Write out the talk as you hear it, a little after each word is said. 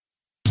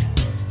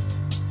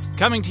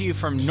Coming to you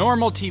from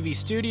Normal TV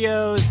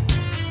Studios,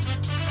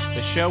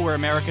 the show where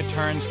America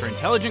turns for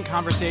intelligent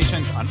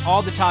conversations on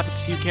all the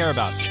topics you care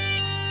about.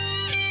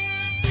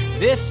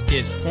 This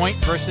is Point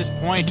versus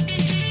Point.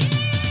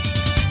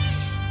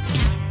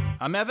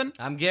 I'm Evan.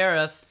 I'm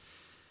Gareth.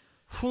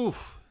 Whew.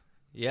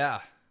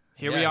 Yeah.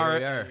 Here we are.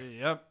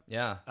 Yep.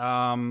 Yeah.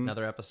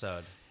 Another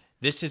episode.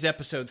 This is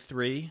episode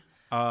 3.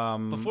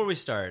 Before we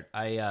start,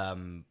 I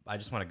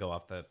just want to go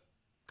off the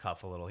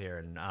cuff a little here,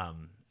 and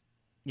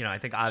I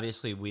think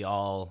obviously we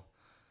all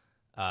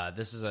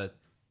this is a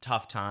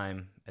tough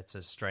time. It's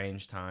a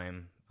strange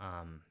time.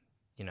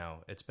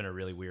 It's been a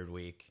really weird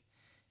week,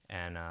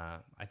 and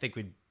I think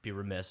we'd be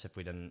remiss if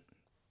we didn't,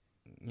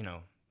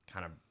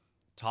 kind of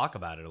talk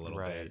about it a little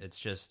bit. It's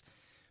just,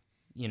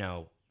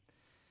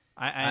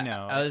 I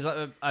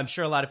know. I'm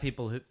sure a lot of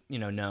people who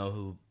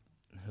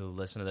who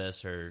listen to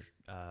this or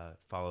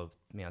follow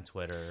me on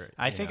Twitter.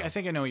 I think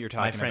I know what you're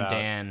talking about. My friend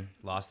Dan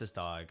lost his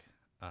dog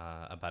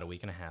about a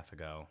week and a half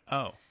ago.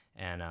 Oh.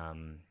 And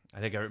I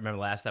think I remember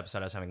last episode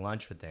I was having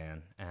lunch with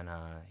Dan, and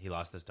he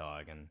lost his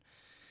dog, and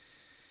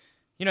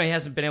he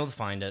hasn't been able to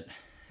find it,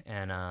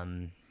 and I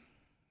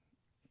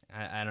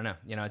don't know.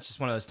 It's just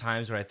one of those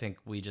times where I think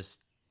we just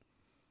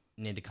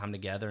need to come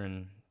together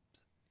and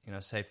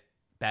say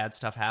bad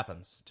stuff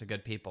happens to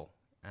good people,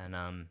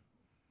 and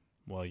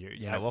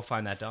we'll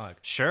find that dog.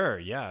 Sure,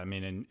 yeah. I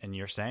mean, and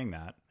you're saying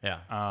that. Yeah.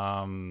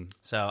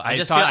 So I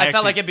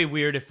felt like it'd be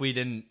weird if we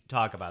didn't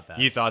talk about that.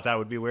 You thought that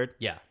would be weird?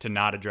 Yeah. To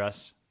not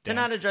address the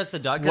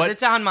dog, because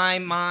it's on my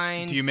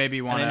mind. Do you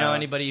maybe want to... I know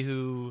anybody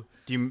who...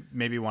 Do you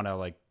maybe want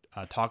to,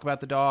 talk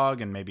about the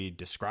dog and maybe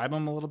describe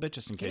him a little bit,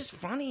 just in case? He's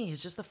funny.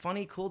 He's just a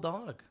funny, cool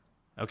dog.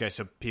 Okay,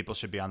 so people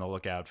should be on the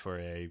lookout for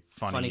a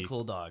funny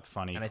cool dog.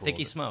 And I think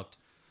he smoked.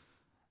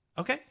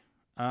 Okay.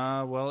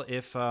 Well,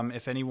 if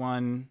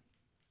anyone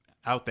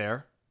out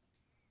there,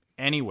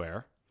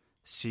 anywhere,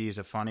 sees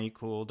a funny,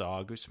 cool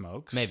dog who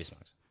smokes... Maybe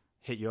smokes.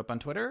 Hit you up on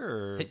Twitter?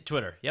 Or? Hit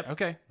Twitter, yep.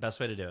 Okay. Best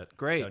way to do it.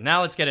 Great. So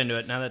now let's get into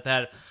it. Now that...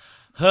 okay,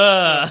 you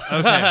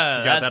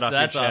got that off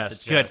your chest. Off the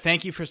chest. Good.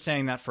 Thank you for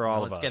saying that for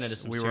all of us. Let's get into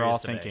some we serious were all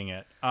debate. thinking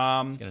it.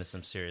 Let's get into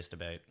some serious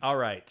debate. All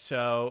right.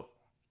 So,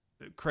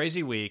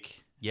 crazy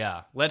week.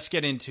 Yeah. Let's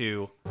get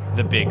into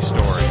the big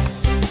story.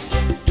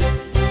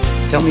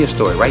 Tell me a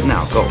story right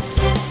now. Go.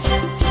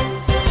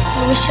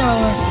 I wish I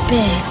were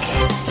big.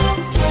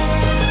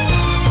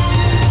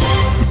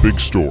 The big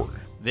story.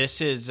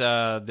 This is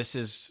I'm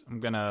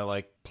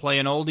gonna play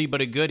an oldie but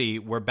a goodie.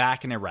 We're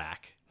back in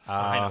Iraq.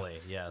 Finally,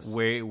 yes.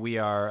 We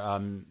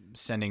are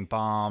sending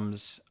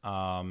bombs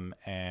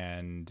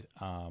and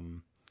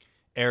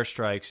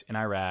airstrikes in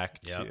Iraq.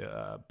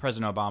 Yep.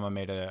 President Obama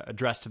made an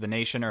address to the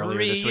nation earlier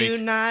this week.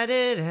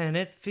 Reunited and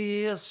it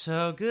feels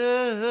so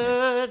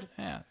good.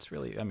 It's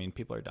really. I mean,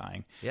 people are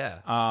dying. Yeah.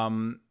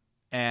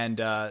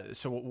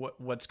 So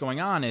what's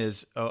going on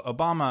is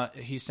Obama,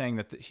 he's saying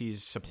that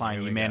he's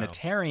supplying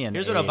humanitarian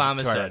Here's what aid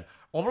Obama said.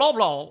 Blah blah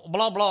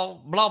blah blah blah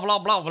blah blah blah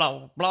blah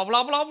blah blah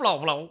blah blah blah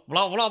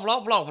blah blah blah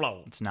blah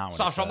blah. It's not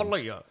what he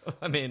said.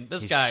 I mean,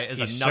 this guy is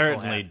a knucklehead. He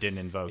certainly didn't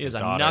invoke his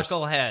daughters. He is a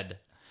knucklehead.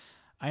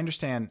 I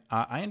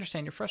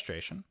understand your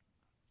frustration.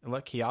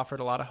 Look, he offered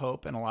a lot of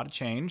hope and a lot of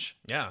change.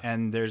 Yeah.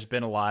 And there's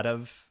been a lot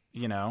of,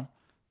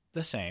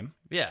 the same.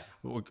 Yeah.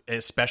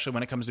 Especially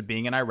when it comes to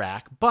being in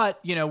Iraq. But,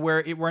 we're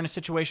in a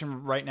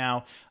situation right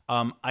now.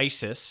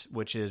 ISIS,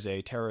 which is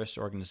a terrorist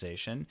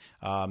organization,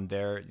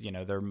 they're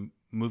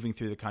moving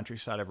through the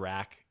countryside of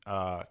Iraq,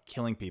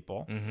 killing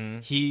people. Mm-hmm.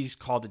 He's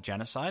called it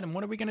genocide. And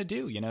what are we going to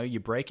do? You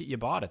break it, you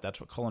bought it. That's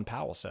what Colin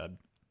Powell said.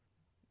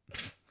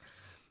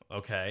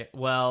 Okay.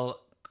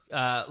 Well,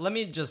 let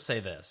me just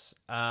say this.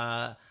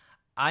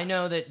 I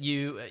know that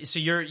you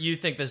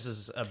think this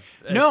is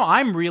No,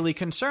 I'm really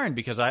concerned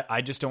because I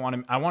just don't want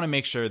to. I want to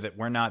make sure that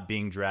we're not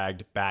being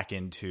dragged back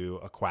into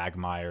a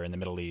quagmire in the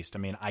Middle East. I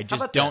mean, I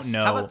just don't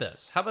know. How about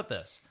this?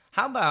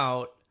 How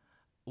about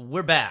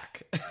we're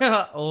back?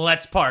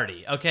 Let's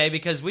party, okay?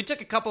 Because we took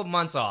a couple of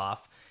months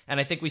off, and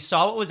I think we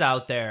saw what was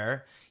out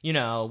there.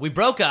 We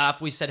broke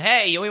up. We said,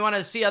 hey, we want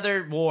to see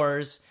other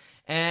wars,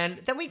 and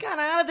then we got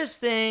out of this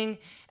thing,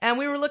 and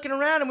we were looking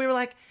around, and we were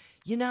like,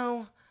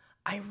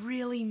 I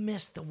really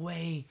miss the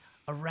way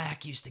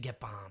Iraq used to get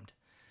bombed.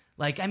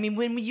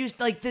 When we used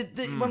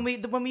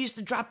when we used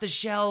to drop the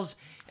shells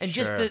and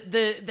sure.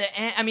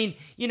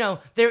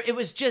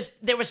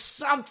 just there was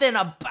something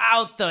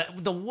about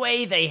the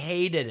way they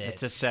hated it.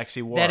 It's a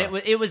sexy war. That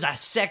it was a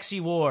sexy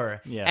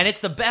war. Yeah. And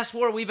it's the best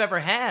war we've ever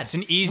had. It's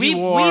an easy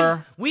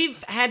war.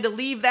 We've had to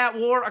leave that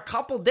war a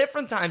couple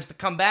different times to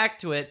come back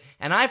to it,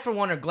 and I for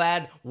one are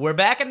glad we're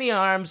back in the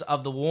arms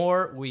of the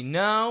war we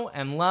know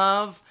and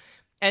love.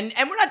 And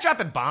we're not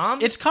dropping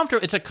bombs. It's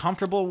comfortable. It's a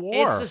comfortable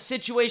war. It's a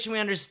situation we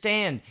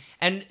understand.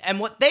 And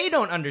what they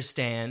don't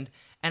understand,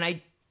 and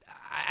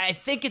I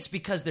think it's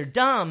because they're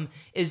dumb,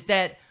 is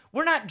that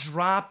we're not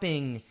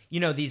dropping,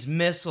 these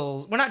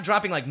missiles. We're not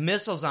dropping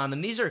missiles on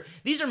them. These are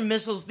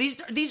missiles.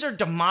 These are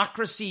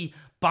democracy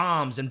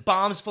bombs and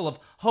bombs full of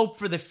hope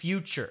for the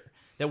future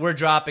that we're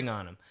dropping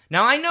on them.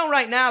 Now I know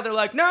right now they're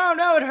like, no,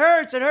 it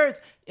hurts.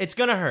 It's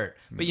gonna hurt.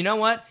 But you know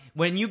what?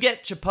 When you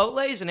get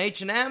Chipotle's and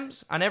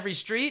H&M's on every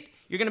street,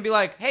 you're gonna be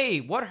like, hey,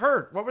 what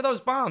hurt? What were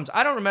those bombs?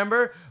 I don't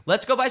remember.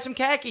 Let's go buy some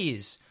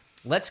khakis.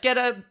 Let's get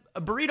a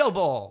burrito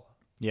bowl.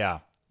 Yeah.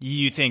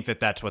 You think that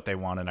that's what they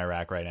want in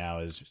Iraq right now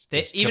is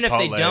Even if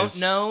they don't Chipotle's.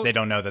 know, They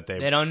don't know that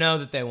they don't know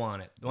that they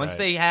want it. Once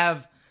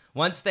Right.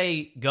 once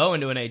they go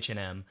into an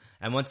H&M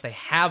and once they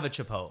have a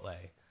Chipotle,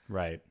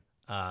 Right.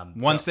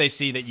 Once they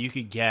see that you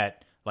could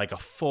get like a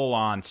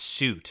full-on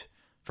suit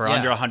for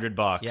under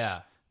 $100,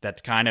 Yeah.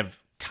 that's kind of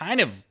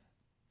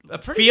a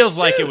pretty feels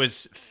good like suit. it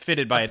was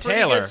fitted by a pretty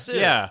tailor. good suit.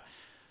 Yeah.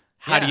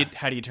 How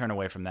Yeah. do you turn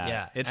away from that?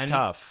 Yeah. It's And-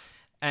 tough.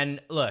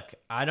 And look,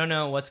 I don't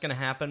know what's going to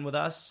happen with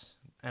us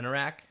in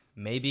Iraq.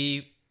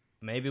 Maybe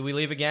we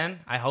leave again.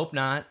 I hope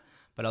not.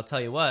 But I'll tell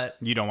you what,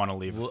 You don't want to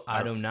leave.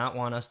 I do not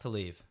want us to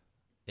leave.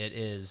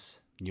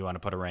 You want to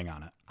put a ring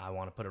on it. I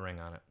want to put a ring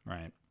on it.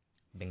 Right.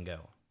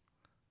 Bingo.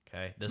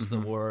 Okay? This is the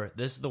war.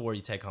 This is the war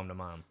you take home to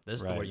mom. This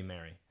is the Right. war you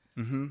marry.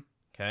 Mm-hmm.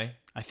 Okay?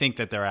 I think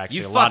that there are actually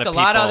You a lot fucked of a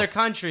lot of people- other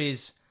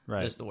countries.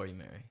 Right. This is the war you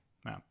marry.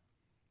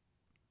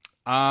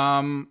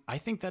 I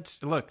think it's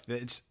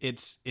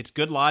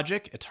good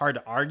logic. It's hard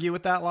to argue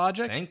with that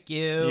logic. Thank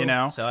you. You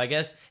know? So I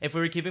guess if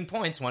we were keeping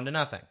points,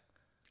 1-0.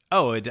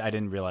 Oh, I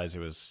didn't realize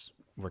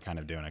we're kind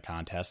of doing a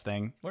contest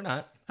thing. We're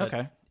not. But Okay.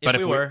 If But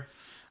we if we- were,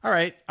 All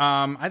right.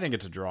 I think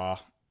it's a draw.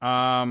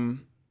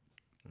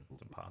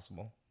 it's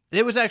impossible.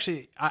 It was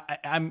actually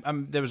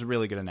there was a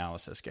really good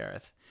analysis,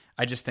 Gareth.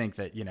 I just think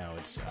that,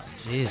 it's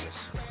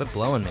Jesus. Quit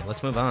blowing me.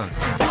 Let's move on.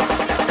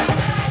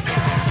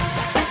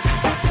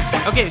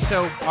 Okay,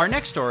 so our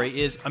next story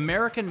is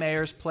American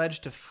mayors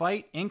pledge to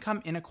fight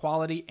income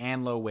inequality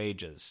and low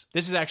wages.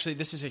 This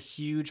is a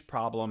huge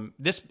problem.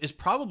 This is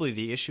probably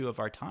the issue of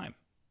our time.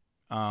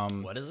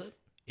 What is it?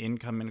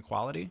 Income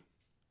inequality.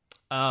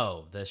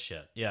 Oh, this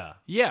shit. Yeah.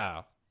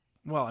 Yeah.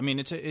 Well, I mean,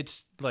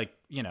 it's like,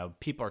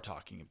 people are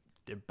talking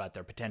about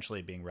there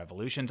potentially being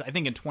revolutions. I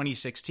think in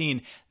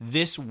 2016,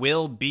 this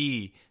will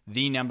be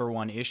the number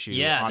one issue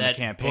on the that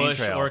campaign Bush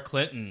trail. or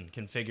Clinton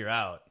can figure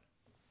out.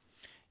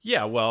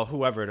 Yeah, well,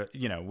 whoever, we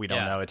don't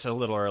Yeah. know. It's a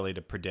little early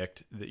to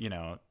predict,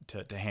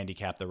 to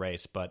handicap the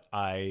race. But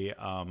I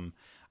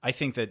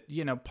think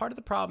that, part of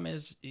the problem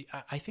is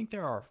I think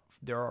there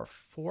are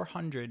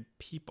 400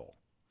 people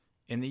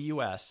in the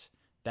U.S.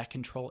 that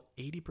control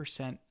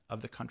 80%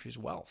 of the country's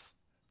wealth.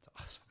 That's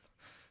awesome.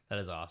 That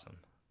is awesome.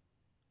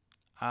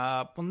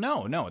 Well,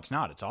 no, it's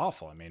not. It's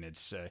awful. I mean,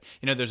 it's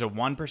there's a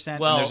 1%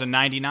 Well- and there's a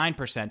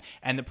 99%,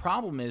 and the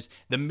problem is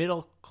the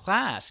middle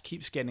class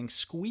keeps getting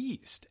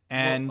squeezed,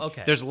 and Well,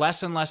 okay. there's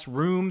less and less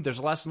room. There's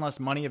less and less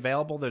money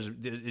available.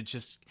 It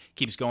just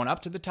keeps going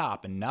up to the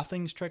top, and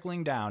nothing's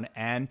trickling down,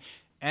 and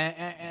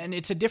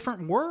it's a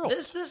different world.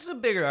 This is a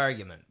bigger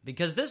argument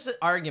because this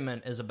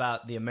argument is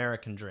about the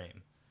American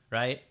dream,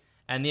 right?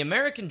 And the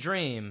American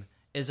dream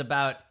is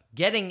about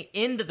getting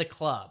into the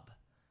club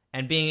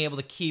and being able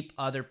to keep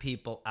other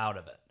people out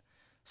of it.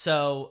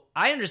 So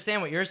I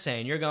understand what you're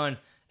saying. You're going,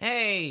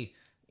 hey,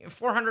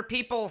 400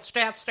 people,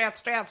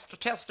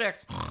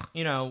 statistics,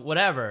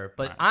 whatever.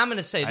 But I'm going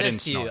to say I this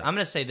didn't to you. snort. I'm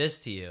going to say this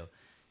to you.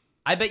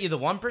 I bet you the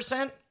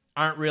 1%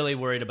 aren't really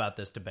worried about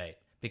this debate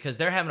because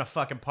they're having a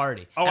fucking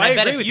party. Oh, and I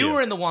bet agree if with you you.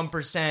 were in the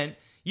 1%,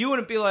 you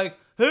wouldn't be like,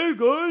 hey,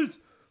 guys,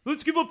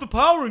 let's give up the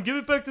power and give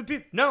it back to the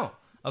people. No,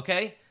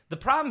 okay? The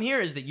problem here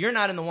is that you're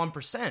not in the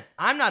 1%.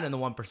 I'm not in the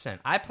 1%.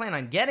 I plan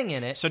on getting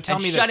in it So tell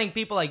and me this. shutting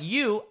people like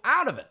you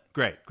out of it.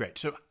 Great.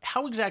 So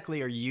how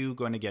exactly are you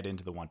going to get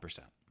into the 1%?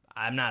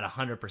 I'm not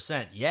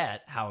 100%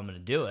 yet how I'm going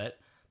to do it.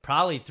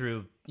 Probably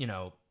through,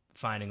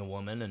 finding a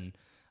woman and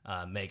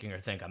making her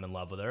think I'm in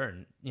love with her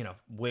and,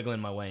 wiggling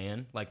my way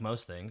in like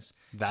most things.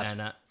 That's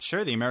and,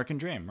 sure the American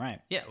dream, right?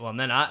 yeah, well, and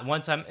then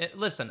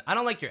listen, I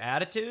don't like your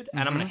attitude,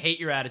 and I'm going to hate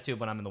your attitude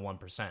when I'm in the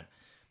 1%.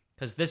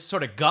 Because this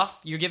sort of guff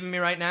you're giving me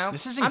right now,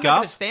 This isn't I'm not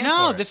gonna guff. stand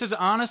No, for it. this is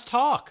honest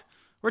talk.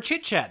 We're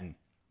chit chatting.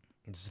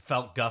 It just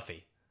felt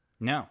guffy.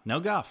 No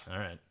guff. All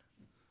right.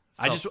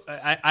 I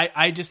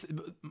just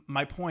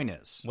my point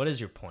is What is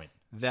your point?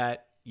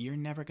 that you're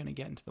never going to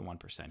get into the 1%,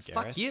 Gareth.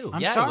 Fuck you.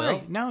 I'm Yeah, I sorry.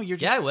 will. No, you're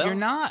just Yeah, I will. you're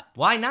not.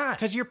 Why not?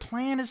 Because your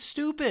plan is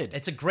stupid.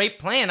 It's a great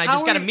plan. I How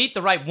just are got to you- meet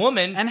the right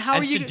woman And how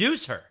are you-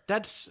 seduce her.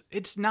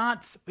 It's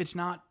not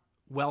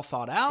well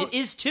thought out. It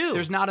is too.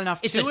 There's not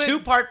enough It's to a it.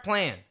 two-part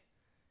plan.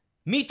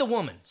 Meet the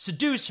woman,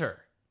 seduce her.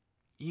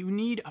 You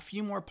need a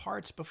few more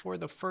parts before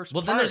the first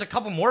Well, part. then there's a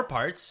couple more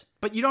parts.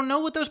 But you don't know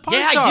what those parts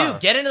Yeah, are. I do.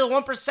 Get into the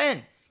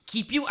 1%.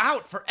 Keep you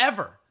out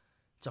forever.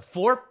 It's a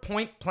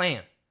 4-point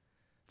plan.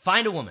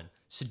 Find a woman,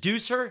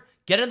 seduce her,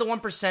 get into the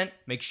 1%,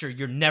 make sure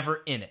you're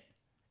never in it.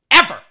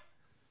 Ever!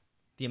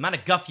 The amount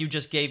of guff you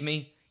just gave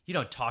me, you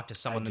don't talk to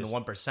someone in the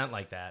 1%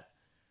 like that.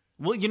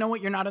 Well, you know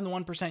what? You're not in the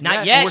 1% Not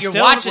yet. yet. We're Your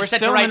still- watch we're is set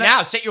to still right in the-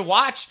 now. Set your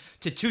watch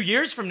to 2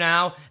 years from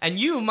now, and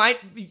you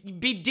might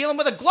be dealing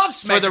with a glove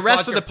smack For the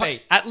rest across of your the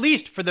face. at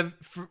least for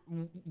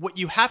what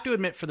you have to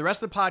admit, for the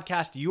rest of the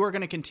podcast, you are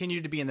going to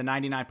continue to be in the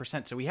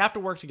 99%. So we have to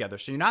work together.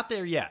 So you're not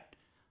there yet.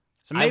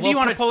 So maybe you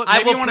want to pull it.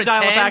 Maybe you want to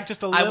dial it back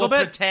just a little I will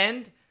bit.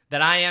 pretend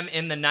that I am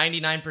in the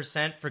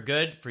 99% for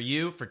good for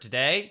you for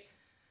today,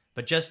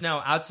 But just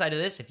know, outside of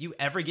this, if you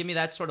ever give me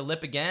that sort of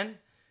lip again,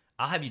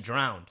 I'll have you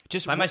drowned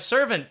Just by my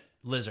servant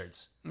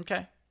lizards.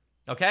 Okay.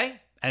 Okay?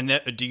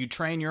 And do you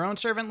train your own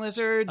servant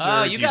lizards, or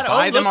Oh, do you you gotta-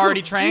 buy oh, them look already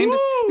who- trained?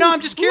 Ooh, No,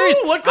 I'm just curious.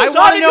 Ooh, what I goes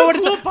want on to know in what the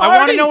it's. cool I want to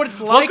party? know what it's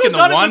What like in goes the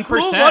on 1%.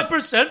 Cool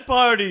 1%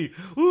 party.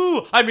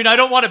 Ooh, I mean, I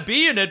don't want to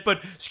be in it,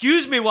 but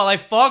excuse me while I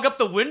fog up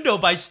the window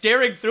by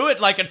staring through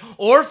it like an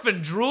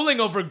orphan drooling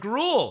over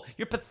gruel.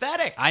 You're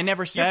pathetic. I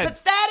never said. You're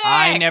pathetic.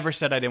 I never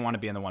said I didn't want to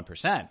be in the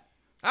 1%.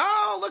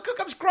 Oh, look who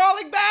comes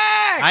crawling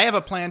back. I have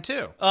a plan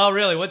too. Oh,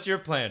 really? What's your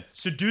plan?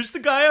 Seduce the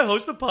guy I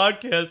host the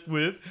podcast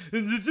with?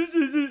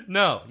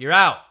 No, you're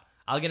out.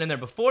 I'll get in there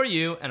before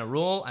you, and a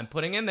rule I'm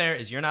putting in there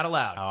is you're not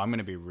allowed. Oh, I'm going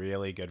to be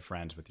really good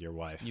friends with your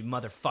wife. You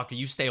motherfucker,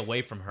 you stay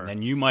away from her.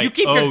 Then you might You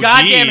keep your OD.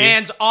 goddamn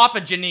hands off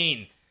of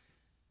Janine.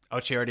 Oh,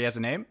 she already has a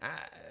name,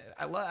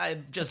 I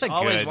just That's a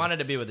always good- wanted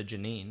to be with a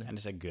Janine. and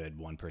it's a good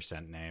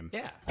 1% name.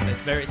 Yeah,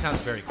 it sounds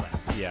very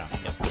classy. Yeah.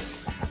 Yep.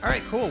 All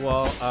right. Cool.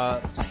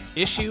 Well,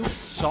 issue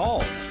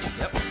solved.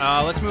 Yep.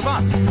 Let's move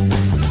on.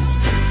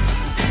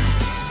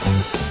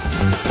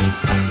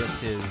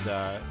 This is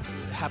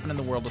happened in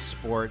the world of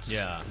sports.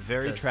 Yeah.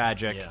 Very That's-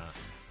 tragic.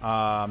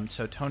 yeah.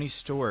 So Tony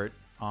Stewart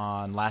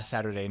on last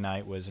Saturday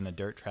night was in a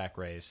dirt track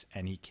race,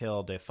 and he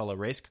killed a fellow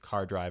race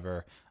car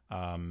driver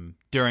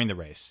during the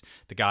race.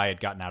 The guy had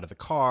gotten out of the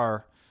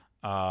car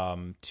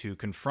to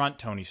confront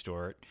Tony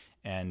Stewart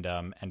and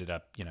ended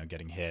up,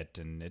 getting hit.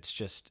 And it's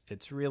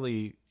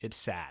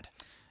sad.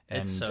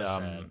 It's And, so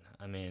sad.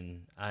 I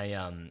mean,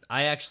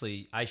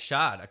 I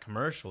shot a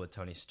commercial with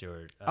Tony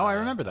Stewart. I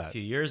remember that. A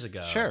few years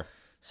ago. Sure.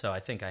 So I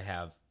think I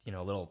have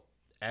a little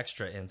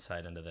extra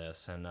insight into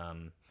this, and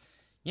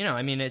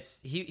I mean,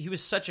 he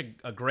was such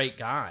a great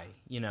guy,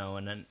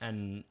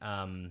 and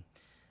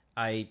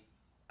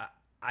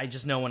I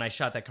just know when I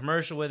shot that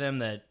commercial with him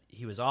that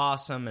he was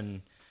awesome,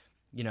 and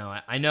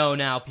I know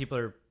now people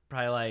are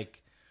probably like,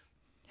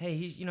 hey,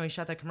 he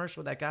shot that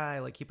commercial with that guy,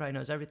 like he probably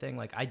knows everything.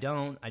 Like I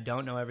don't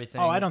know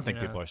everything. Oh, I don't think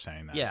people are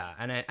saying that. Yeah,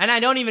 and I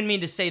don't even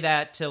mean to say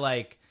that to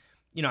like,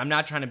 I'm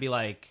not trying to be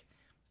like,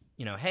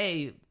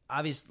 hey,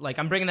 obviously, like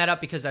I'm bringing that up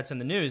because that's in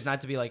the news,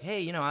 not to be like,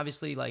 hey,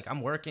 obviously, like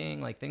I'm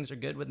working, like things are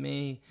good with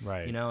me,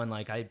 Right. and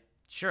like I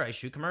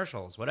shoot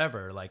commercials,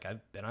 whatever, like I've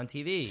been on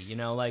TV,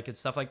 like it's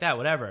stuff like that,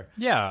 whatever.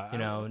 Yeah,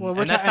 Well,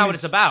 and that's not what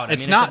it's about.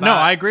 It's I mean, not. it's about,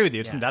 No, I agree with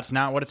you. yeah. That's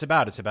not what it's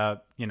about. It's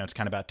about it's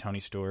kind of about Tony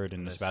Stewart,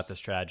 and it's about this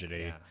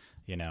tragedy. yeah.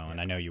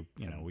 And I know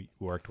we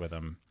worked with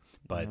him,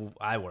 but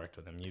I worked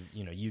with him.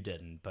 You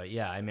didn't, but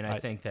yeah, I mean, I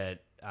think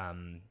that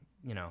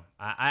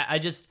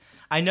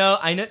I know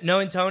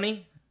knowing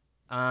Tony,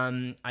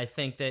 I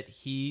think that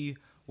he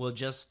will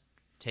just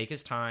take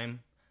his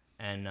time,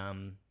 and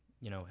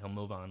he'll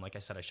move on. Like I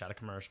said, I shot a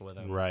commercial with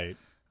him, right.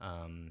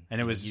 And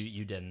it was-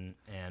 you didn't,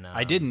 and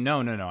I didn't.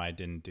 No, I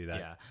didn't do that.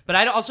 Yeah, but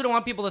I also don't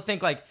want people to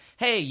think like,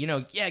 hey,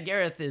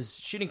 Gareth is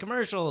shooting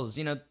commercials,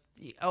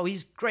 oh,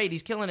 he's great,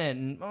 he's killing it,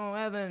 and oh,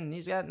 Evan,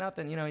 he's got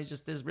nothing, he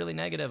just is really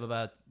negative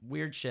about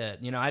weird shit.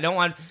 I don't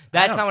want.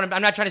 That's not what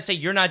I'm not trying to say.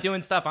 You're not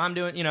doing stuff. I'm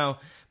doing.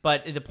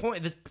 But the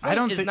point. This point I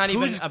don't is think not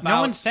even about.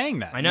 No one's saying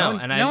that. I know,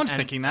 no one's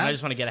thinking that. And I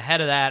just want to get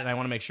ahead of that, and I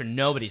want to make sure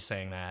nobody's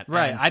saying that.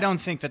 Right. And- I don't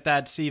think that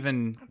that's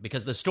even.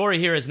 because the story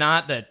here is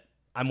not that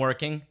I'm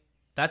working.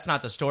 That's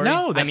not the story.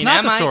 No, that's I mean, not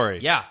am the I? story.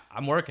 Yeah,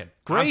 I'm working.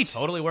 Great. I'm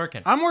totally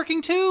working. I'm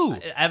working too.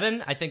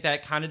 Evan, I think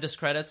that kind of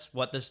discredits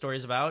what this story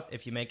is about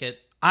if you make it,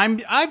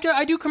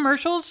 I do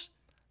commercials.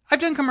 I've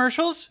done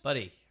commercials.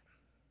 buddy.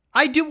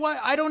 I do what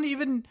I don't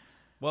even.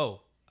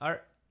 Whoa.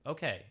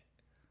 Okay.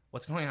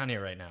 What's going on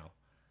here right now?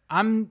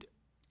 I'm.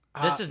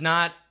 This is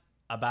not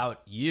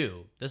about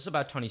you. This is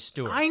about Tony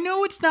Stewart. I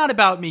know it's not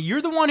about me.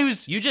 You're the one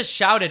who's. You just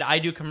shouted, I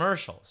do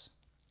commercials.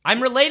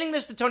 I'm relating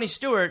this to Tony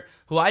Stewart,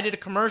 who I did a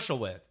commercial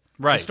with.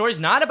 Right. The story's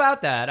not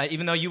about that,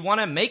 even though you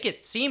want to make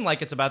it seem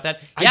like it's about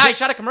that. I Yeah, I don't-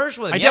 shot a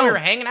commercial with him. I Yeah, we don't. were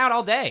hanging out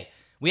all day.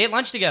 We ate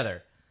lunch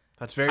together.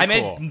 That's very I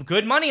cool. made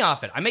good money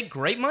off it. I make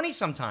great money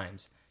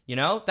sometimes.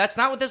 That's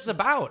not what this is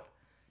about.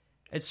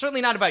 It's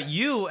certainly not about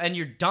you and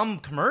your dumb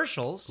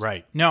commercials.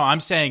 Right. No, I'm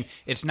saying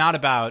it's not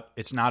about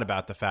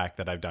the fact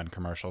that I've done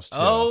commercials too.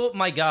 Oh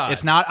my God.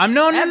 It's not. I'm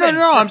no. Evan,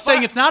 for I'm saying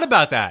fuck- it's not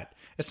about that.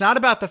 It's not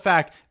about the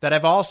fact that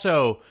I've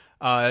also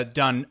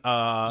done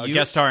a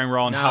guest starring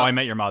role in No. How I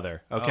Met Your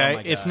Mother. Okay. Oh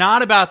my It's God.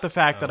 not about the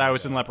fact that I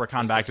was in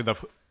Leprechaun Back to the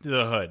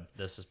Hood.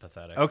 This is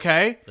pathetic.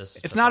 Okay. This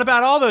is It's not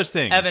about all those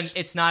things. Evan,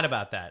 it's not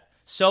about that.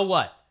 So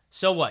what?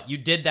 So what? You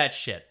did that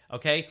shit,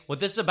 okay? What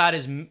this is about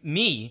is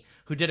me,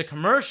 who did a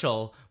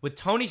commercial with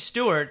Tony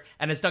Stewart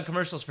and has done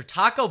commercials for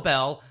Taco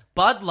Bell,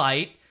 Bud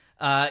Light,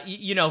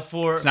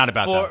 for It's not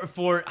about that.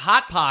 for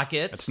Hot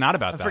Pockets. It's not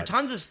about and that. for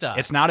tons of stuff.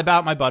 It's not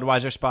about my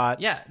Budweiser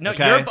spot. Yeah, no,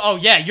 okay?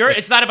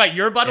 it's not about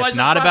your Budweiser. it's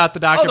not spot? about the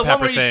Dr. Oh, the one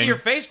Pepper where you see thing. your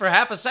face for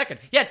half a second.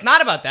 Yeah, it's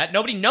not about that.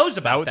 Nobody knows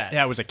about that.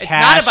 that was a It's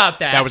cash- not about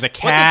that. that was a What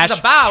cash this is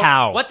about,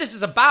 cow. What this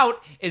is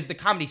about is the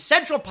Comedy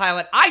Central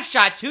pilot I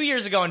shot 2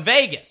 years ago in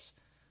Vegas.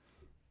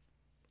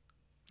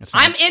 It's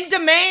not- I'm in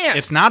demand.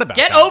 It's not about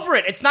Get that. over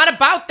it. It's not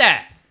about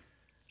that.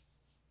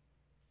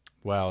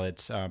 Well,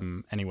 it's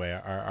anyway.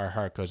 Our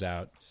heart goes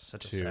out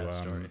Such a to sad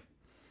story.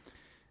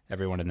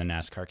 everyone in the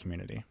NASCAR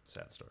community.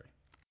 Sad story.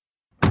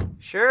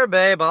 Sure,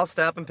 babe. I'll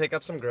stop and pick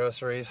up some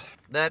groceries.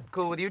 That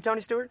cool with you,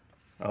 Tony Stewart?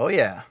 Oh,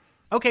 yeah.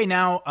 Okay,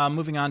 now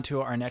moving on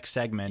to our next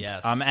segment.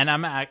 Yes. And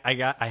I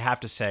have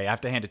to say, I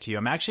have to hand it to you.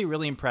 I'm actually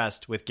really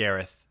impressed with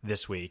Gareth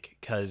this week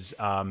because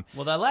Well,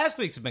 that last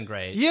week's have been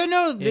great.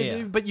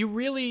 Yeah. But you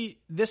really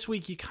this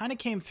week you kind of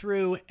came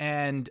through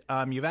and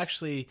you've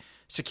actually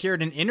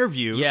secured an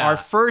interview. Yeah. Our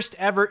first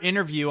ever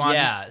interview on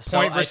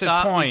Point versus I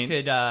thought Point. We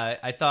could.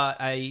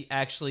 I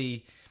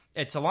actually.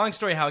 It's a long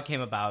story how it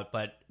came about,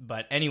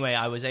 but anyway,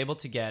 I was able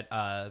to get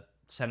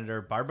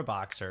Senator Barbara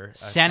Boxer,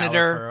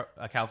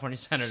 a California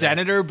senator.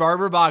 Senator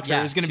Barbara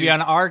Boxer is going to be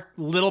on our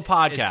little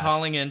podcast. Is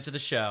calling into the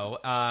show.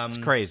 It's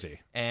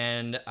crazy.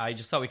 And I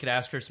just thought we could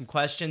ask her some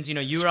questions. You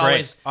know, you were great.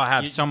 always I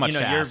have so much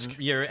to ask.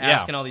 You're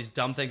asking all these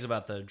dumb things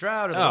about the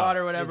drought or the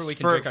water or whatever. We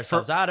can drink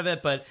ourselves out of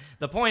it, but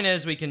the point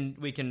is we can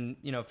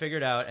figure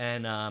it out.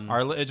 And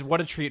it's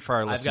what a treat for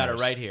our listeners. I've got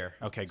it right here.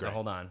 Okay, great. So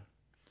hold on.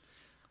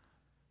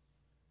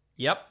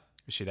 Yep.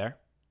 Is she there?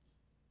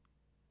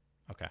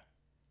 Okay.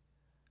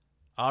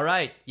 All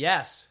right.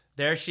 Yes.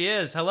 There she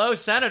is. Hello,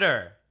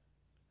 Senator.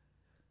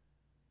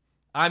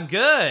 I'm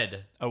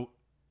good. Oh,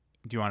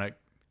 do you want to...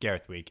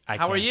 Gareth Week.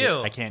 How are you?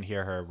 I can't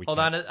hear her. Hold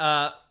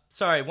on.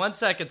 Sorry. 1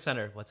 second,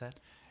 Senator. What's that?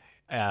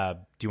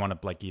 Do you want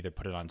to either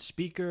put it on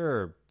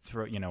speaker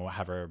or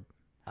have her...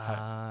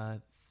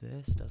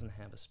 This doesn't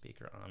have a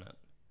speaker on it.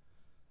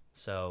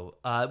 So,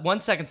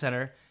 1 second,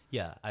 Senator.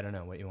 Yeah, I don't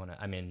know what you want to...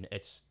 I mean,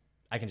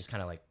 I can just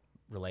kind of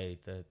relay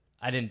the...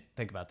 I didn't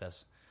think about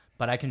this,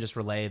 but I can just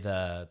relay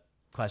the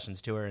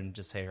questions to her and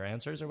just say her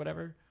answers or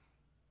whatever.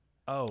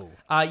 Oh.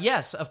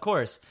 Yes, of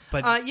course.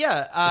 But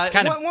it's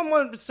kind of...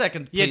 One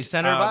second, please,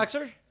 Senator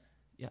Boxer.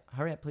 Yeah,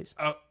 hurry up, please.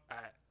 Oh,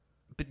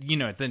 but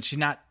then she's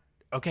not...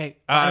 Okay.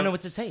 I don't know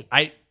what to say.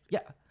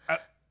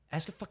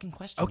 Ask a fucking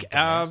question. Okay.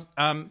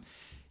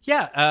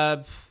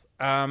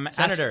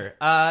 Senator,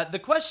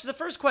 the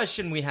first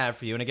question we have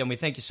for you, and again, we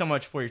thank you so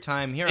much for your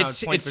time here on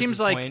Point It seems versus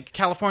like Point.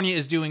 California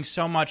is doing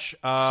so much.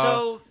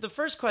 So the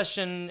first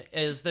question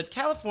is that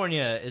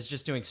California is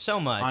just doing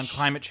so much on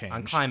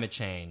climate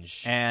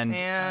change.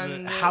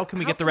 And how can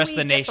we get the rest of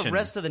the nation? The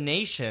rest of the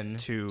nation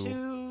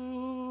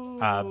to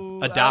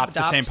adopt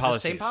the same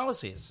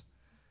policies.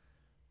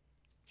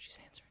 She's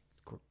answering.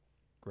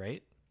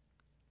 Great.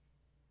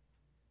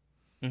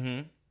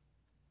 Mm-hmm.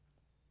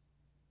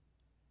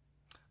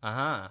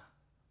 Uh-huh.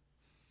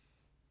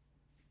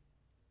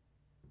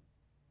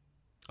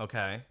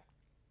 Okay.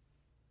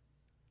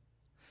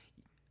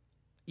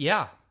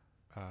 Yeah.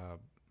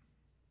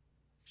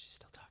 She's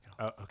still talking.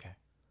 Oh, okay.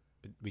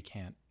 But we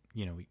can't,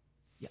 Yeah,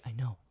 I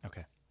know.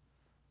 Okay.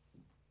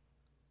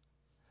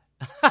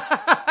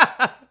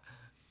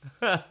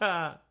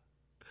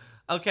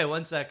 Okay,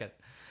 1 second.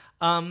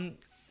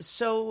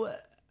 So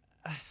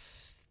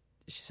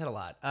she said a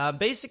lot.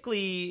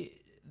 Basically,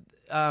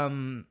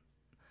 I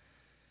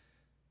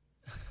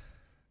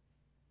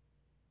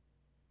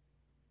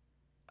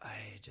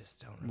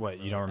just don't remember. What,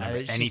 you don't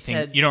remember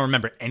anything? You don't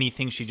remember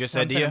anything she just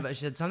said to you? She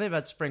said something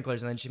about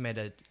sprinklers, and then she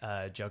made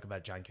a joke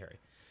about John Kerry.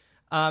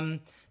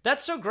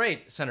 That's so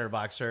great, Senator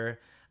Boxer.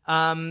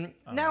 Now,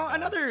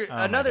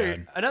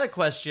 another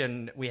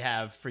question we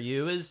have for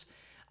you is,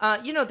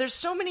 there's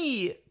so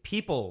many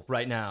people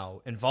right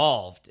now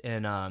involved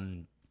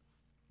in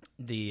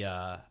the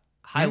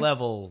high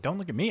level. Don't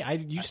look at me.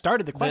 You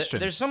started the question.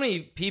 There's so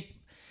many people.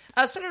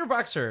 Senator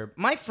Boxer,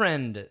 my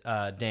friend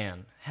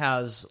Dan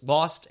has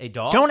lost a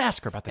dog. Don't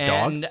ask her about the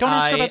dog. Don't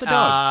ask her about the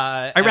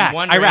dog.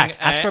 Iraq.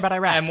 Ask her about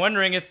Iraq. I'm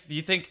wondering if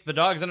you think the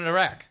dog's in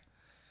Iraq.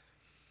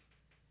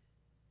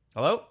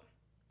 Hello?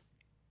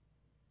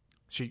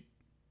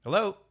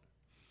 Hello?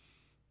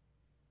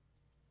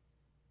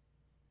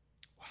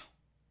 Wow.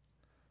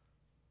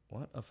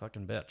 What a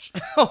fucking bitch.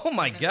 Oh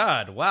my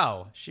God.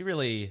 Wow. She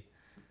really...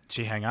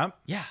 She hung up?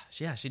 Yeah,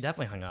 she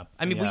definitely hung up.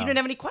 I mean, well, you didn't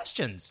have any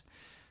questions.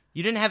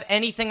 You didn't have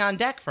anything on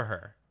deck for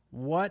her.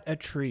 What a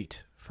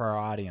treat for our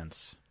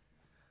audience.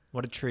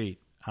 What a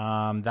treat.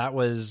 That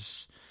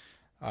was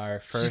our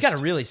first... She's got a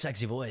really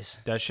sexy voice.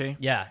 Does she?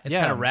 Yeah, it's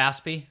kind of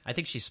raspy. I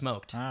think she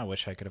smoked. I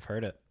wish I could have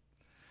heard it.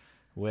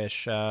 In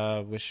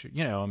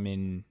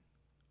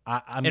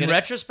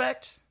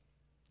retrospect,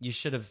 you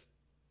should have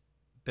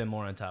been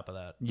more on top of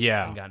that.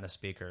 Yeah. And gotten a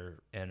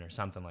speaker in or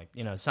something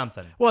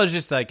something. Well, it's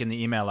just like in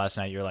the email last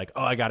night, you're like,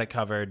 oh, I got it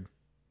covered,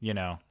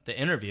 The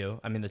interview,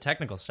 the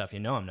technical stuff,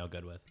 I'm no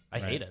good with. I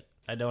hate it.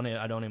 I don't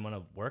even want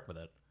to work with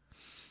it.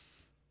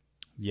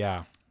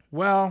 Yeah.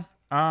 Well,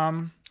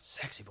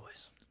 sexy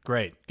voice.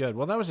 Great. Good.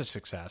 Well, that was a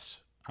success.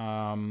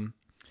 Can't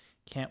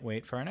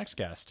wait for our next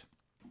guest.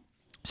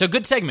 So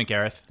good segment,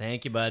 Gareth.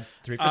 Thank you, bud.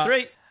 3 for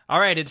 3. All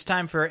right, it's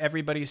time for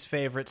everybody's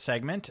favorite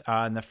segment.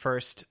 In the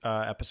first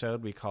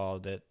episode, we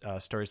called it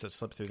Stories That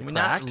Slip Through the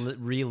Crack. Can we not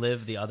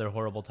relive the other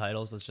horrible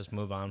titles? Let's just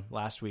move on.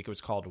 Last week, it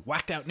was called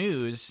Whacked Out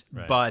News.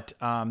 Right. But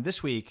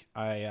this week,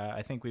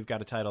 I think we've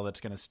got a title that's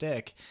going to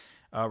stick.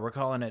 We're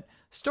calling it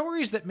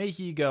Stories That Make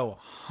You Go,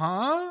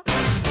 Huh?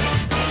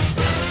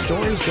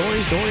 Stories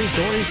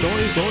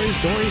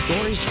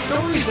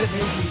that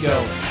make you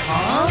go,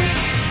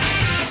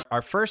 huh?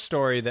 Our first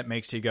story that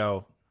makes you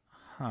go,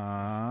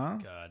 huh?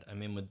 God, I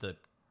mean, with the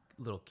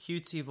little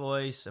cutesy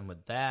voice and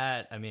with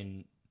that, I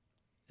mean,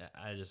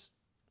 I just,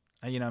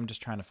 I'm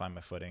just trying to find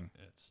my footing.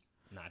 it's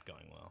not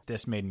going well.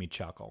 This made me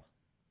chuckle.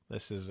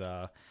 This is,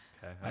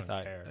 Okay, I don't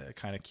thought, care.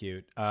 kind of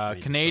cute. read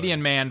the Canadian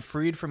story. man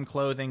freed from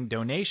clothing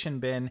donation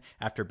bin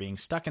after being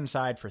stuck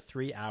inside for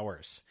 3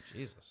 hours.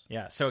 Jesus.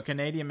 Yeah, so a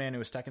Canadian man who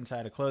was stuck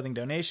inside a clothing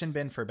donation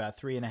bin for about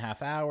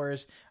 3.5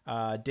 hours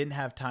didn't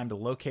have time to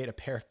locate a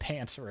pair of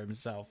pants for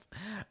himself.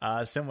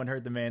 Someone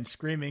heard the man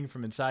screaming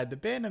from inside the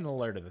bin and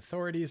alerted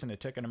authorities, and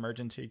it took an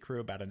emergency crew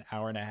about an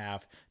hour and a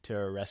half to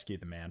rescue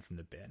the man from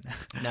the bin.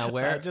 Now,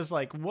 where- just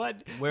like,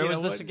 what? Where you was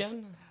know, this what-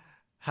 again?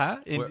 Huh?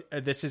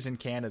 This is in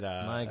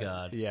Canada. My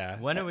God. Yeah.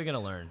 When are we going to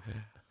learn?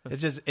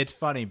 It's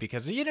funny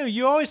because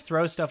you always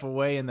throw stuff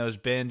away in those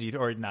bins,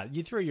 or not.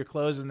 You throw your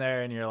clothes in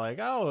there, and you're like,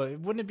 oh,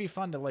 wouldn't it be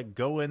fun to like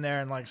go in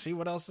there and like see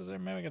what else is there?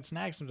 Maybe we can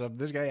snack some stuff.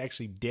 This guy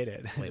actually did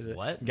it. Wait,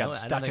 what? Got No, I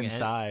don't stuck think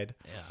inside.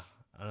 Yeah.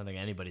 I don't think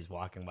anybody's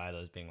walking by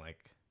those being like,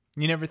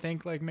 You never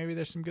think like maybe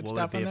there's some good what would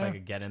stuff it be in if there? I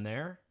could get in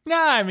there? No,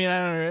 I mean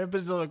I don't know.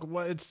 But it's like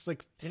what? It's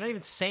like You're not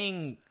even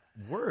saying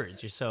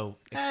words. You're so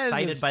I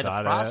excited just by the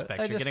thought of it. prospect.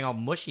 I You're just- getting all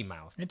mushy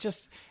mouth.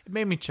 it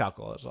made me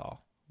chuckle. Is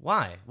all.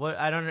 Why? What?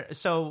 I don't.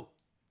 So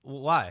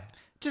why?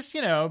 Just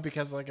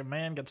because like a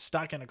man gets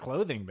stuck in a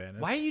clothing bin. It's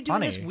Why are you doing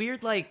funny. this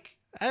weird like?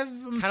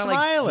 I'm kinda like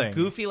smiling,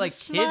 goofy, like,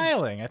 I'm kid-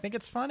 smiling. I think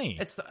it's funny.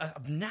 It's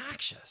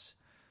obnoxious.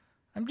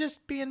 I'm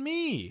just being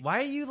me. Why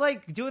are you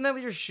like doing that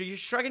with your? You're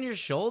shrugging your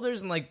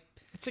shoulders and like.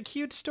 It's a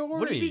cute story.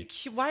 What do you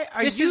be? Why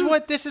are This you?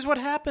 is what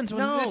happens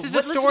when No, this is a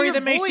listen to story your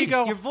that makes you voice.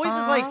 go. Your voice is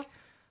 "Huh?" like.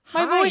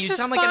 My high. voice You is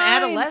sound like an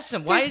fine.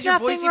 adolescent. Why There's is your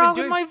nothing voice wrong even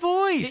doing? with my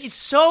voice. It's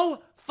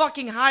so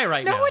fucking high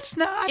right now. No, it's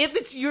not.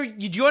 It's do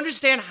you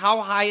understand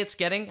how high it's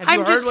getting? Have you I'm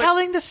heard just what-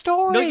 telling the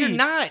story. No, you're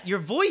not. Your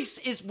voice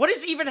is. What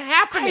is even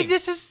happening?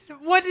 This is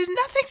what.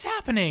 Nothing's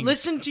happening.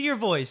 Listen to your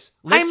voice.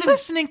 I'm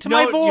listening to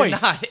my voice. You're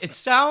not.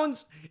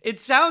 It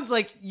sounds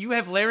like you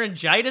have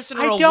laryngitis and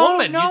are I a don't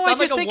woman. know. You I sound just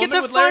like a think woman it's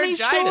a with funny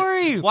laryngitis.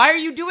 story. Why are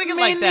you doing it It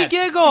like made me that?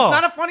 giggle. It's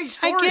not a funny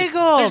story. I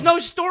giggled. There's no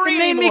story It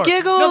made me anymore.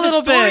 giggle no, a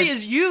little the story bit.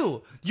 is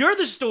you. You're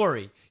the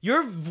story.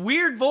 Your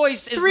weird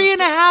voice is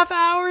 3.5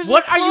 hours.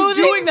 What of are you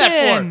clothing doing that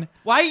bin. for?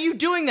 Why are you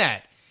doing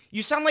that?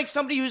 You sound like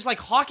somebody who's like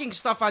hawking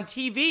stuff on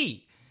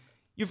TV.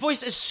 Your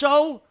voice is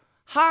so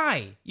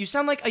high. You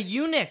sound like a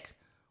eunuch.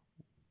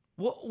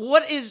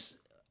 What is...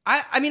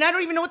 I mean, I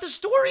don't even know what the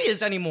story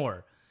is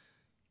anymore.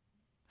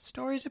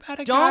 Stories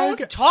about a Don't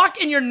guy.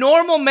 talk in your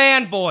normal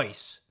man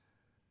voice.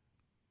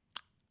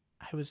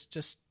 I was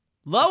just.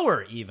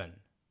 Lower, even.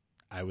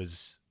 I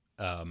was.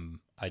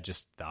 I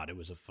just thought it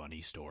was a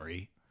funny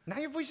story. Now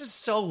your voice is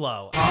so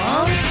low.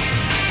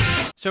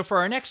 So for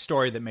our next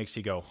story that makes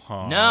you go,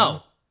 huh?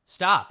 No.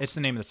 Stop. It's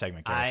the name of the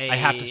segment, Gary. I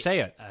have to say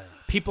it.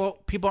 People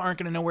aren't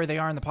going to know where they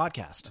are in the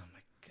podcast. Oh, my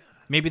God.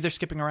 Maybe they're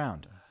skipping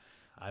around.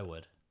 I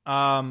would.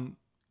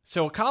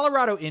 So a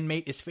Colorado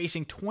inmate is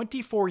facing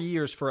 24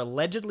 years for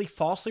allegedly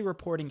falsely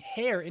reporting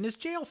hair in his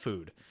jail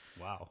food.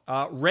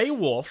 Wow. Ray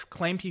Wolf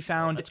claimed he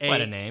found That's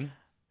quite a name.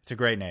 It's a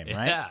great name,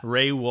 right? Yeah.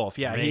 Ray Wolf.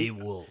 Yeah. Ray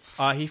Wolf.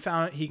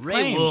 He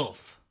Ray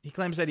Wolf. He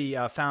claims that he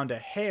found a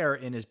hair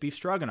in his beef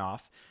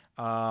stroganoff,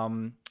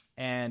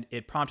 and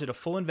it prompted a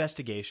full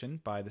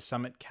investigation by the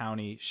Summit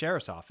County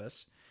Sheriff's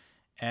Office.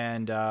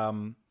 And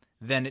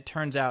then it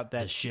turns out The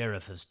that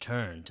sheriff has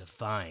turned to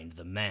find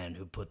the man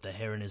who put the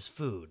hair in his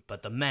food,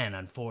 but the man,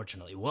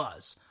 unfortunately,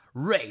 was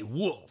Ray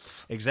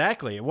Wolf.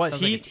 exactly it was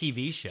Sounds like a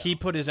TV show. He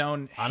put his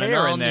own On an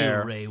hair in all-new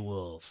there, Ray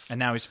Wolf. and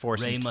now he's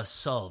forcing. Ray must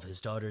solve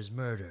his daughter's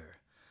murder,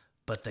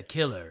 but the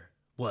killer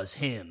was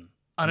him.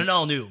 On an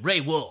all-new Ray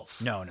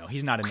Wolf. No,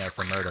 he's not in there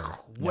for murder.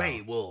 No,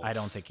 Ray Wolf. I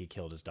don't think he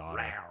killed his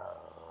daughter.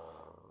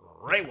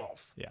 Ray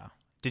Wolf. Yeah.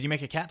 Did you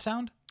make a cat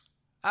sound?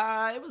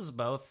 It was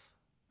both.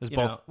 It was You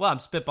both. know, well, I'm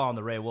spitballing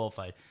the Ray Wolf.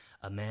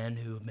 A man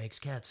who makes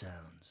cat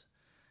sounds,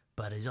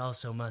 but he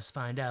also must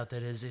find out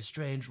that his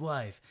estranged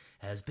wife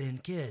has been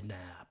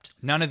kidnapped.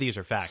 None of these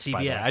are facts,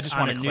 by the way. CBS. I just on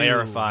want a to new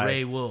clarify.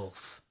 Ray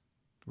Wolf.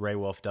 Ray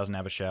Wolf doesn't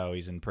have a show.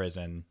 He's in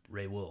prison.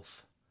 Ray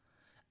Wolf.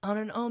 On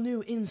an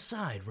all-new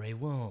Inside Ray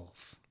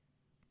Wolf.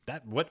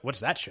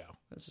 What's that show?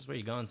 That's just where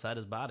you go inside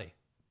his body.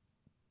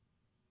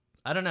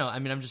 I don't know. I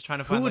mean, I'm just trying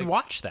to Who find... would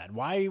watch that?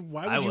 Why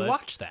would you would.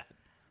 watch that?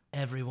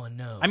 Everyone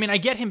knows. I mean, I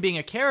get him being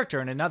a character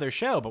in another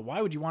show, but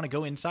why would you want to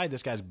go inside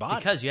this guy's body?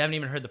 because you haven't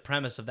even heard the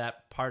premise of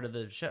that part of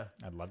the show.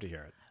 I'd love to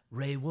hear it.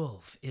 Ray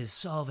Wolf is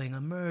solving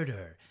a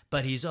murder,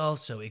 but he's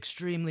also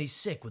extremely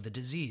sick with a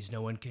disease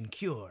no one can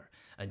cure.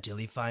 Until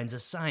he finds a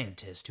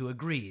scientist who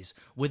agrees,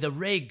 with a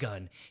ray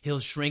gun, he'll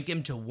shrink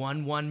him to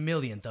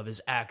 1/1,000,000th of his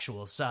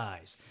actual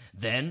size.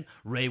 Then,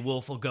 Ray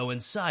Wolf will go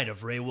inside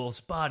of Ray Wolf's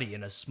body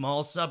in a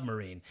small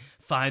submarine,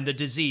 find the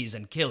disease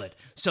and kill it,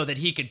 so that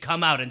he can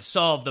come out and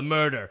solve the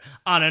murder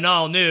on an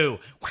all-new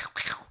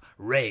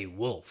Ray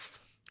Wolf.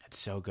 That's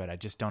so good. I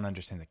just don't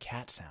understand the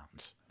cat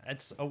sounds.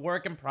 That's a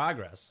work in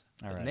progress.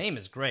 The right. name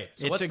is great.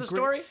 So It's what's a the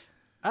great-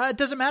 story?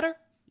 Does it matter?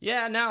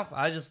 Yeah, no,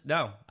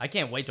 I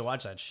can't wait to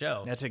watch that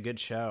show. That's a good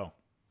show.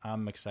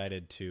 I'm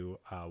excited to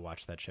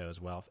watch that show as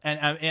well.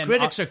 And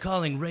Critics are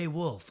calling Ray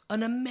Wolf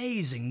an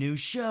amazing new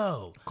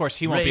show. of course,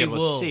 he won't Ray be able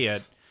Wolf. to see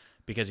it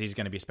because he's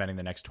going to be spending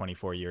the next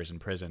 24 years in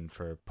prison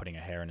for putting a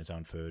hair in his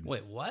own food.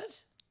 Wait,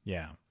 what?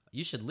 Yeah.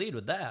 You should lead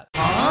with that.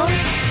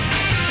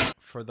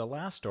 For the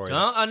last story,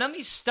 Let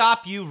me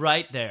stop you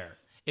right there.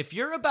 If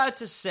you're about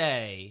to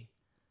say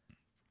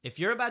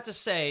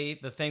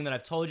the thing that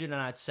I've told you to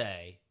not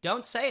say,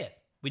 don't say it.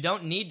 We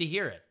don't need to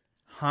hear it.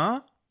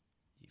 huh?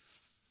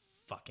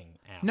 Fucking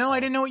asshole. No, I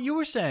didn't know what you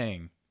were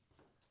saying.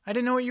 That's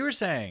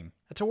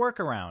a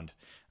workaround.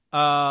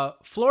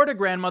 Florida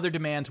grandmother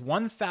demands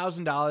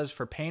 $1,000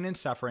 for pain and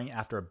suffering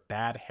after a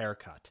bad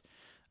haircut.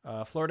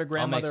 Florida All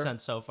grandmother. makes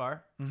sense so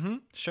far.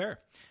 Sure.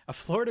 A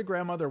Florida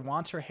grandmother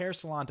wants her hair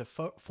salon to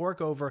fork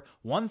over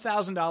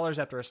 $1,000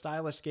 after a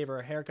stylist gave her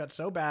a haircut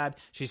so bad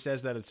she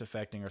says that it's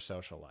affecting her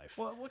social life.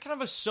 What kind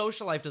of a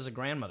social life does a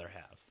grandmother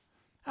have?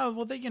 Oh,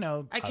 well,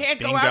 I can't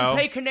go out and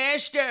play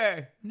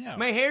canasta. No.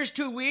 My hair's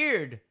too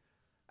weird.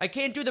 I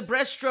can't do the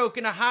breaststroke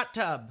in a hot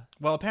tub.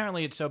 Well,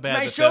 apparently it's so bad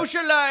My that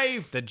social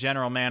life. the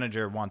general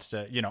manager wants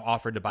to,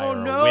 offered to buy Oh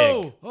her a no!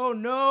 wig. Oh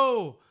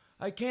no!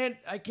 I can't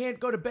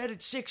go to bed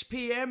at 6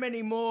 p.m.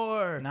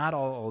 anymore. Not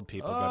all old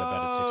people go to bed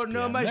at 6 Oh p.m.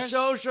 no, my There's-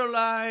 social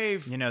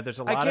life. There's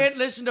a I lot can't of...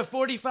 listen to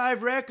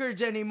 45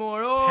 records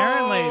anymore. Oh,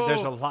 Apparently,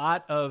 there's a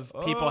lot of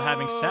people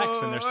having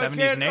sex in their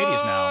 70s and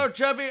 80s now. Oh,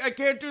 Chubby, I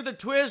can't do the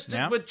twist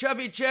Yeah. with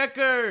Chubby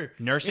Checker.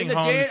 Nursing In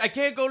the homes- I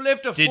can't go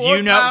lift a Did 4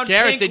 you know, pound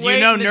Garrett? pink Did you weight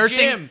know in the nursing?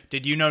 gym.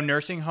 Did you know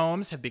nursing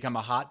homes have become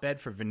a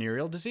hotbed for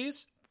venereal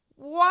disease?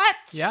 What?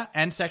 Yeah,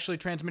 and sexually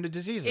transmitted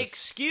diseases.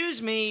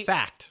 Excuse me.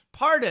 Fact.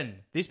 Pardon.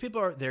 These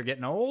people they're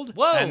getting old.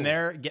 Whoa. And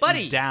they're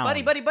getting down.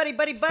 Buddy.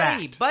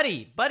 Fact.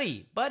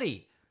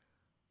 Buddy.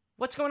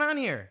 What's going on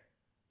here?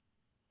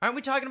 Aren't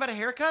we talking about a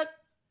haircut?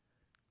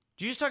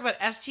 Did you just talk about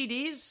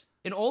STDs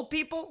in old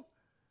people?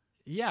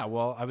 Yeah,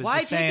 well, I was Why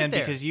just take it saying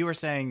there? because you were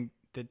saying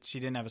that she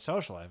didn't have a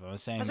social life. I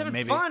was saying I was that having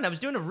maybe fun. I was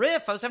doing a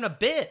riff. I was having a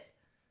bit.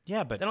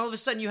 Yeah, but Then all of a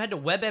sudden you had to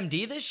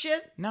WebMD this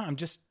shit? no, I'm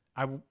just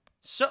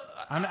So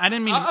I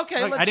didn't mean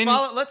okay,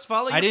 look, let's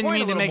follow your I didn't point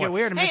mean a to little make more. it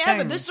weird. I'm hey, just Evan,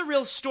 saying this is a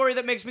real story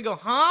that makes me go,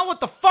 huh? What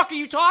the fuck are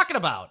you talking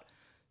about?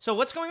 So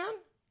what's going on?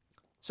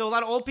 So a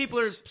lot of old people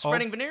are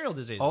spreading venereal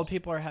diseases. old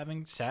people are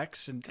having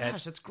sex and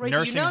Gosh, that's great.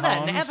 Nursing You know that.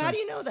 homes Ev, how and- do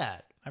you know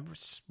that? I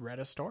read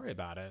a story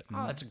about it.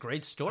 Oh, that's a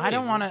great story. I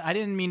don't want to. I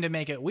didn't mean to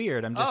make it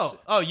weird. I'm just.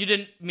 Oh, you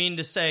didn't mean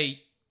to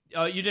say.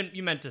 Oh,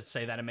 you meant to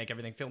say that and make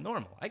everything feel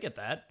normal. I get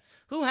that.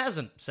 Who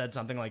hasn't said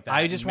something like that?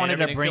 I and just made wanted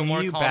to everything feel bring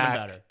more you calm and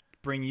back. better?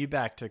 Bring you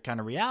back to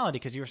kind of reality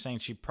because you were saying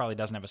she probably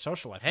doesn't have a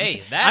social life.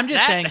 Hey, I'm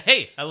just saying.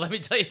 Hey, let me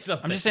tell you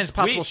something. I'm just saying it's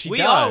possible she we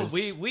does.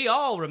 We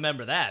all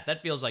remember that.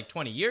 That feels like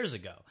 20 years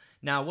ago.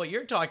 Now, what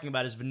you're talking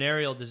about is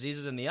venereal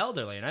diseases in the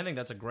elderly, and I think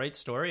that's a great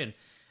story. And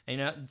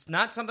it's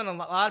not something a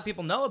lot of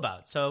people know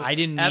about. So,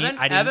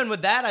 Evan,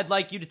 with that, I'd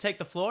like you to take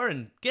the floor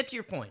and get to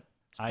your point.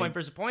 It's point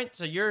versus point.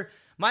 So,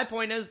 my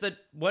point is that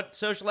what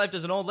social life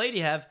does an old lady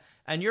have,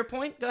 and your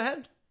point, go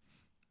ahead.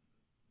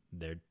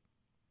 They're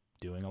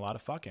doing a lot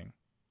of fucking.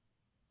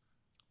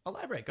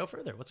 Elaborate. Go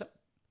further. What's up?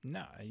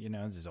 No,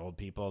 these old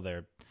people.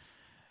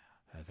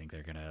 I think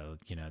they're gonna.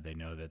 They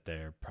know that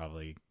they're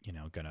probably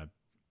gonna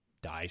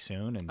die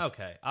soon. And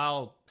Okay,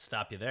 I'll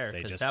stop you there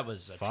because that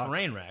was a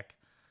train wreck.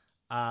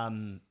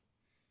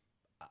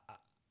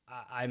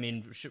 I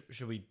mean,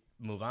 should we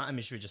move on? I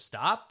mean, should we just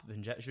stop?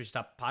 Should we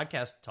stop the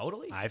podcast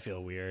totally? I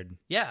feel weird.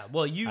 Yeah,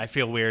 well, I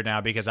feel weird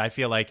now because I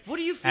feel like. What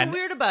do you feel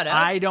weird about, Ev?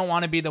 I don't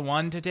want to be the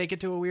one to take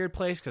it to a weird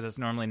place because it's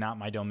normally not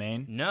my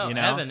domain. No,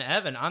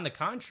 Evan. On the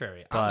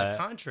contrary,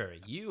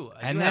 you.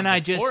 And you then have I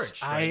the just,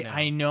 torch right now.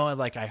 I know,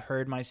 like I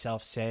heard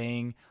myself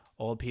saying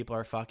old people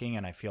are fucking,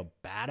 and I feel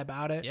bad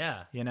about it.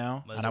 Yeah, and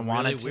That's I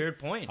want really to weird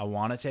point. I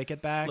want to take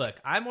it back. Look,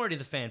 I'm already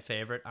the fan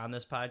favorite on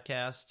this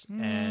podcast,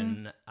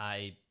 and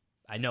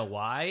I know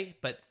why,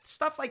 but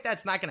stuff like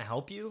that's not going to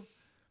help you.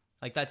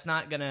 Like that's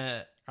not going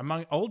to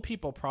among old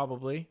people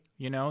probably.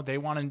 They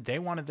want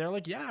to. They're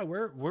like, yeah,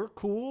 we're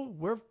cool.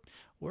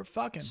 We're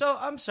fucking. So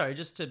I'm sorry,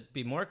 just to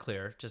be more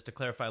clear, just to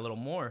clarify a little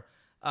more.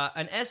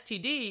 An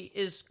STD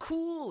is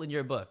cool in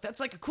your book. That's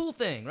like a cool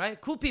thing, right?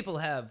 Cool people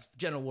have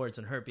genital warts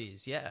and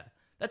herpes. Yeah,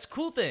 that's a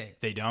cool thing.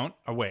 They don't?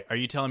 Oh, wait. Are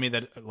you telling me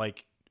that,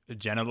 like, a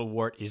genital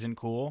wart isn't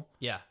cool?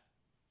 Yeah.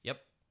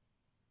 Yep.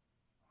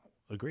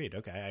 Agreed.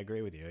 Okay, I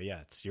agree with you.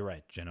 Yeah, you're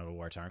right. Genital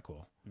warts aren't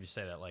cool. You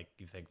say that like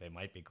you think they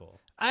might be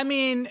cool. I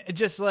mean,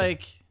 just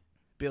like...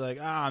 Be like,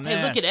 man.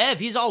 Hey, look at Ev.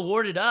 He's all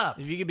warded up.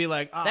 If you could be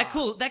like,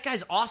 that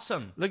guy's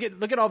awesome. Look at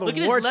all the Look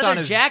at warts his on leather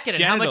his jacket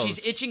and how much genitals.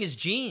 he's itching his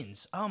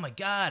jeans. Oh my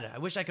god! I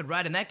wish I could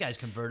ride in that guy's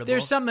convertible.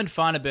 There's something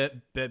fun about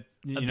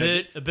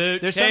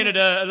there's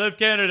Canada. I love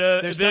Canada.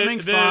 There's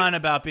something fun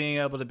about being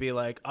able to be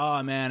like,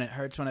 oh man, it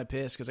hurts when I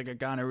piss because I got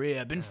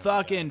gonorrhea. I've been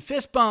fucking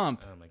fist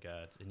bump. Oh my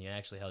god! And you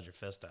actually held your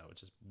fist out,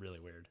 which is really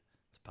weird.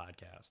 It's a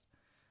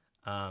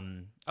podcast.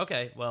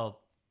 Okay.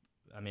 Well,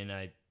 I mean,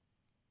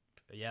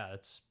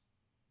 it's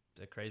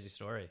a crazy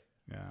story.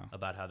 Yeah.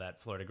 About how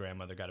that Florida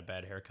grandmother got a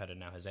bad haircut and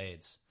now has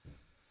AIDS.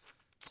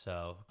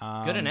 So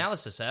good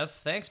analysis, Ev.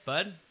 Thanks,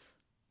 bud.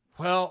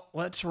 Well,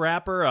 let's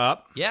wrap her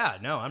up. Yeah,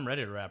 no, I'm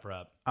ready to wrap her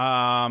up.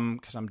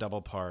 Because I'm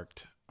double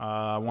parked.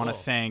 I want to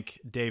Cool. thank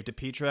Dave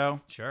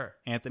DiPietro, Sure.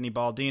 Anthony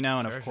Baldino,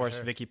 and Sure, of course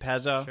sure. Vicky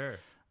Pezzo. Sure.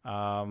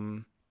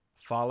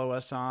 Follow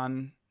us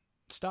on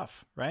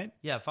stuff, right?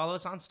 Yeah, follow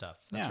us on stuff.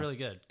 That's Yeah. really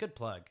good. Good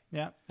plug.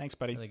 Yeah, thanks,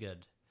 buddy. Really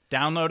good.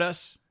 Download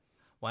us.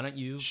 Why don't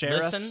you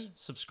Share us. listen,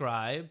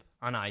 subscribe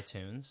on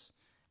iTunes,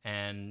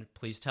 and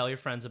please tell your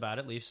friends about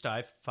it. Leave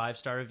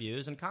 5-star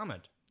reviews and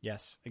comment.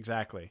 Yes,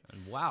 exactly.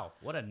 And wow,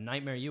 what a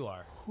nightmare you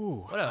are.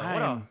 Whew, What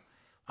a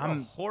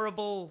I'm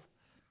horrible.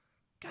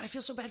 God, I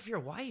feel so bad for your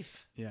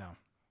wife. yeah,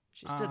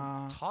 She has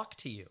to talk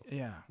to you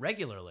yeah.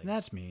 regularly.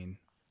 That's mean.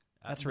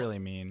 That's really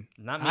mean.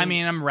 not I mean-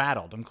 mean, I'm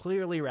rattled. I'm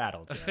clearly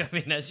rattled. I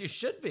mean, as you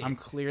should be. I'm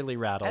clearly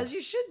rattled. As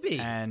you should be.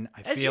 And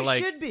I as feel you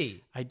like should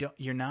be. I don't.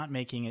 You're not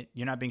making it.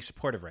 You're not being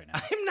supportive right now.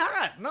 I'm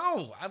not.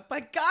 No.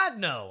 My God,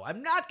 no.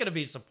 I'm not going to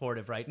be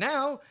supportive right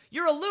now.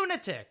 You're a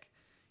lunatic.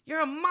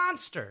 You're a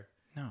monster.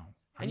 No.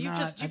 And I'm you not.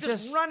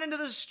 just I run into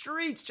the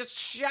streets, just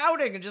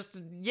shouting and just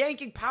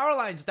yanking power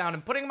lines down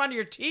and putting them onto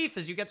your teeth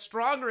as you get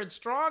stronger and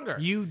stronger.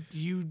 You.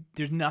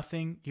 There's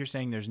nothing. You're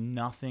saying there's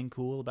nothing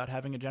cool about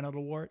having a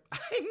genital wart. I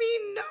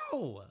mean,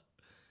 no.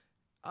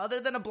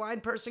 Other than a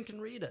blind person can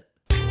read it.